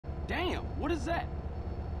Damn, what is that?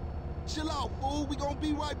 Chill out, fool. We gonna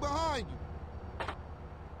be right behind you.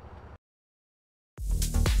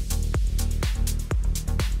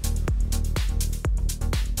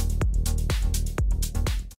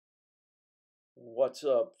 What's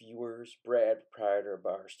up, viewers? Brad, proprietor of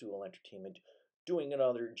Barstool Entertainment, doing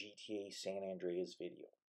another GTA San Andreas video.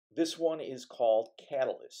 This one is called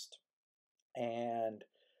Catalyst, and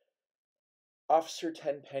Officer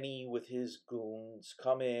Tenpenny with his goons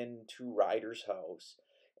come in to Ryder's house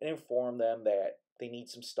and inform them that they need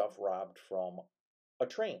some stuff robbed from a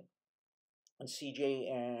train. And CJ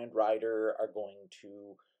and Ryder are going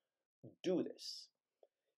to do this.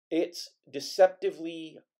 It's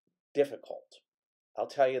deceptively difficult, I'll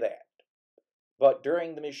tell you that. But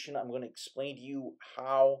during the mission, I'm going to explain to you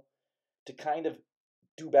how to kind of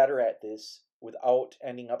do better at this without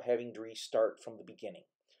ending up having to restart from the beginning.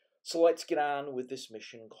 So let's get on with this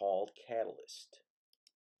mission called Catalyst.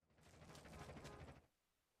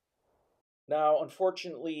 Now,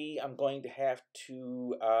 unfortunately, I'm going to have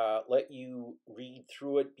to let you read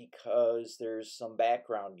through it because there's some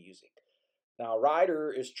background music. Now,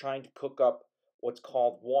 Ryder is trying to cook up what's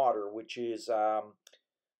called water, which is a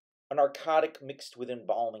narcotic mixed with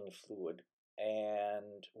embalming fluid.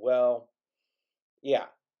 And, well, yeah.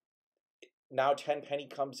 Now Tenpenny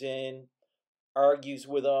comes in, argues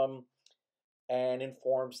with them, and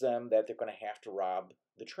informs them that they're going to have to rob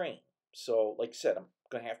the train. So, like I said, I'm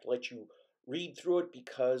going to have to let you read through it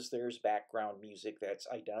because there's background music that's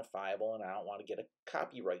identifiable, and I don't want to get a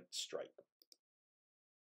copyright strike.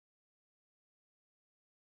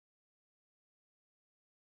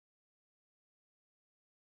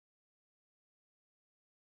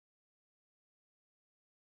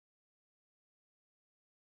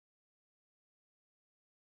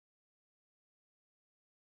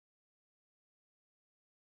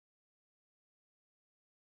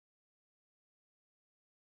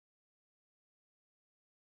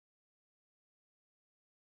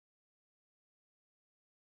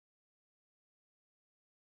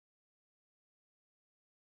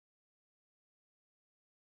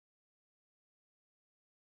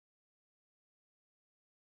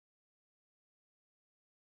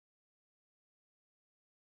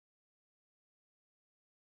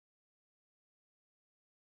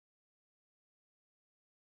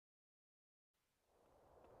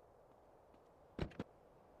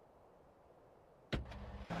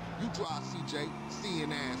 You drive, CJ.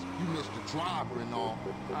 Seeing as you missed the driver and all.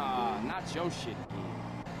 Not your shit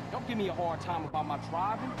again. Don't give me a hard time about my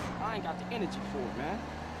driving. I ain't got the energy for it, man.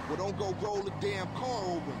 Well, don't go roll the damn car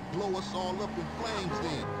over and blow us all up in flames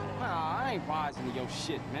then. Nah, I ain't rising to your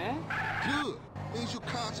shit, man. Good. Means you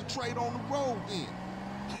concentrate on the road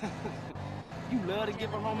then. You love to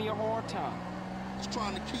give a homie a hard time. Just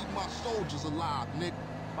trying to keep my soldiers alive, nigga.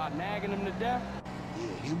 By nagging them to death?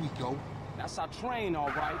 Yeah, here we go. That's our train, all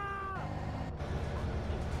right.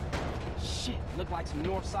 Shit, look like some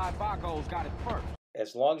Northside Vagos got it first.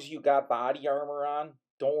 As long as you got body armor on,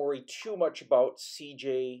 don't worry too much about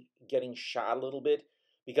CJ getting shot a little bit.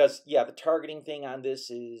 Because, yeah, the targeting thing on this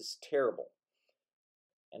is terrible.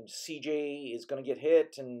 And CJ is going to get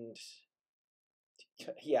hit and,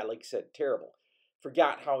 yeah, like I said, terrible.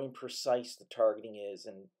 Forgot how imprecise the targeting is.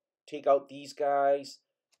 And take out these guys,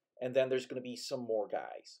 and then there's going to be some more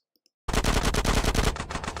guys.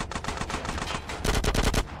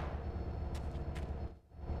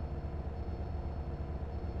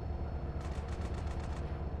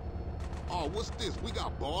 Oh, what's this? We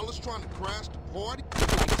got ballers trying to crash the party?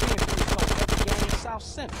 Like 10 gang in South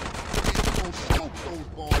Central. Man, we gonna smoke those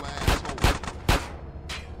ball assholes.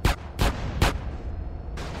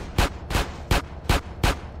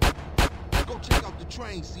 Go check out the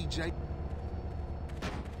train, CJ.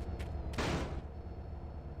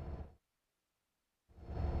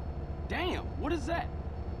 Damn, what is that?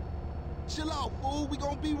 Chill out, fool. We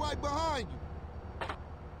gonna be right behind you.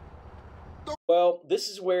 Well, this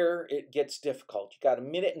is where it gets difficult. You got 1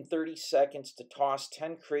 minute and 30 seconds to toss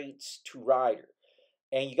 10 crates to Ryder.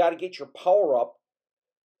 And you got to get your power up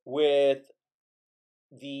with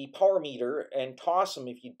the power meter and toss them.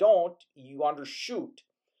 If you don't, you undershoot.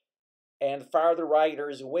 And the farther Ryder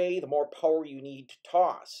is away, the more power you need to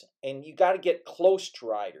toss. And you got to get close to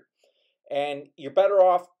Ryder. And you're better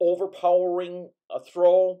off overpowering a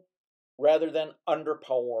throw rather than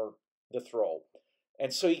underpower the throw.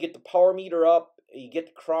 And so you get the power meter up, you get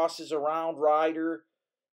the crosses around Ryder,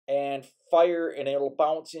 and fire, and it'll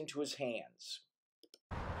bounce into his hands.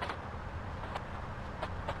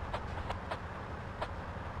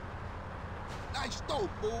 Nice throw,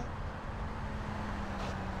 fool.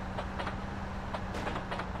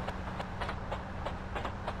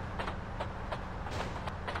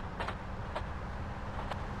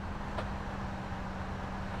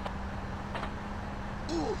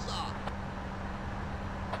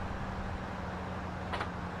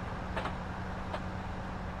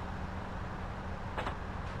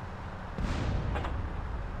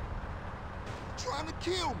 to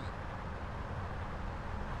kill me.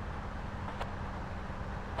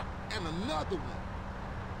 And another one.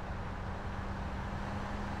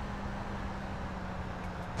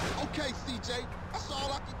 Okay, CJ, that's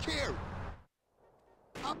all I can carry.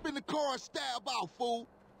 Hop in the car and stab out, fool.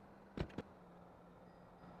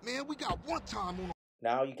 Man, we got one time on.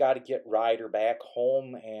 Now you got to get Ryder back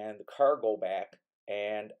home and the cargo back,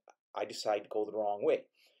 and I decide to go the wrong way,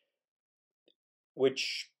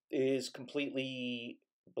 which is completely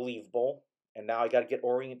believable. And now I got to get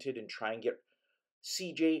oriented and try and get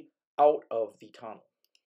CJ out of the tunnel.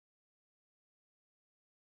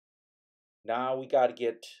 Now we got to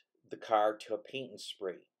get the car to a paint and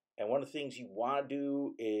spray. And one of the things you want to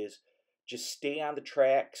do is just stay on the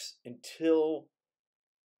tracks until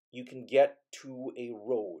you can get to a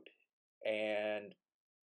road. And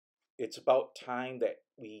it's about time that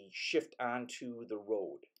we shift onto the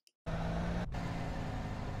road. I'm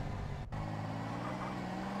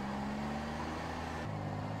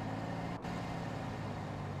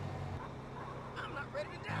not ready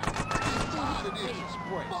to die. Tired of this.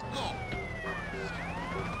 Fuck off.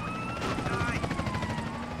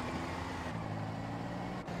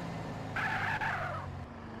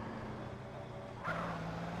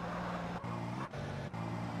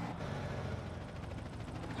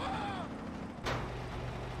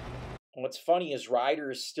 What's funny is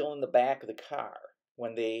Ryder is still in the back of the car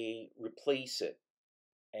when they replace it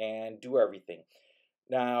and do everything.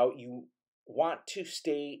 Now, you want to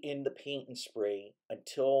stay in the paint and spray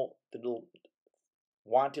until the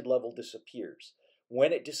wanted level disappears.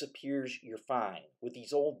 When it disappears, you're fine. With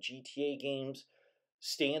these old GTA games,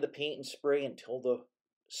 stay in the paint and spray until the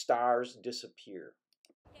stars disappear.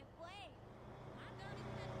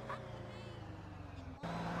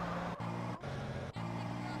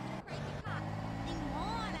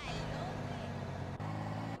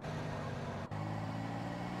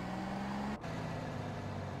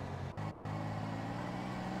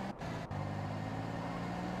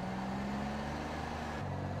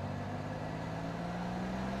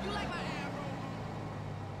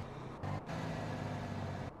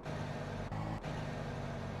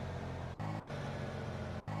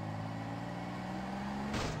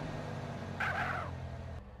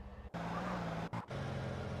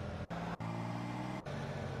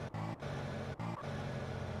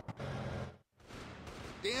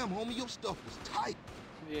 Damn, homie, your stuff was tight.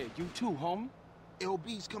 Yeah, you too, homie.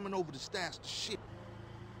 LB's coming over to stash the shit.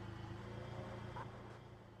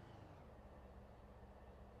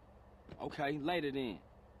 Okay, later then.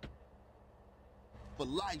 For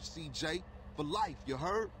life, CJ. For life, you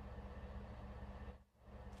heard?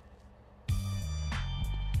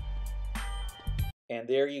 And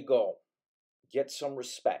there you go. Get some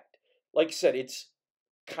respect. Like I said, it's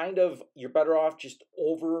kind of, you're better off just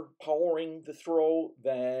overpowering the throw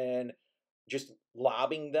than just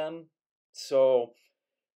lobbing them. So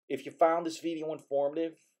if you found this video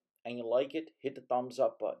informative and you like it, hit the thumbs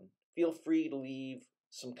up button. Feel free to leave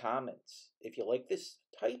some comments. If you like this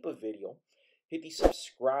type of video, hit the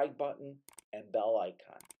subscribe button and bell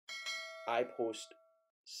icon. I post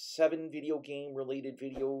 7 video game related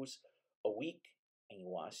videos a week, and you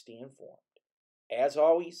want to stay informed. As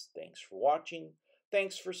always, thanks for watching,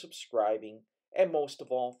 thanks for subscribing, and most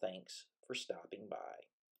of all, thanks for stopping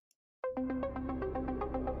by.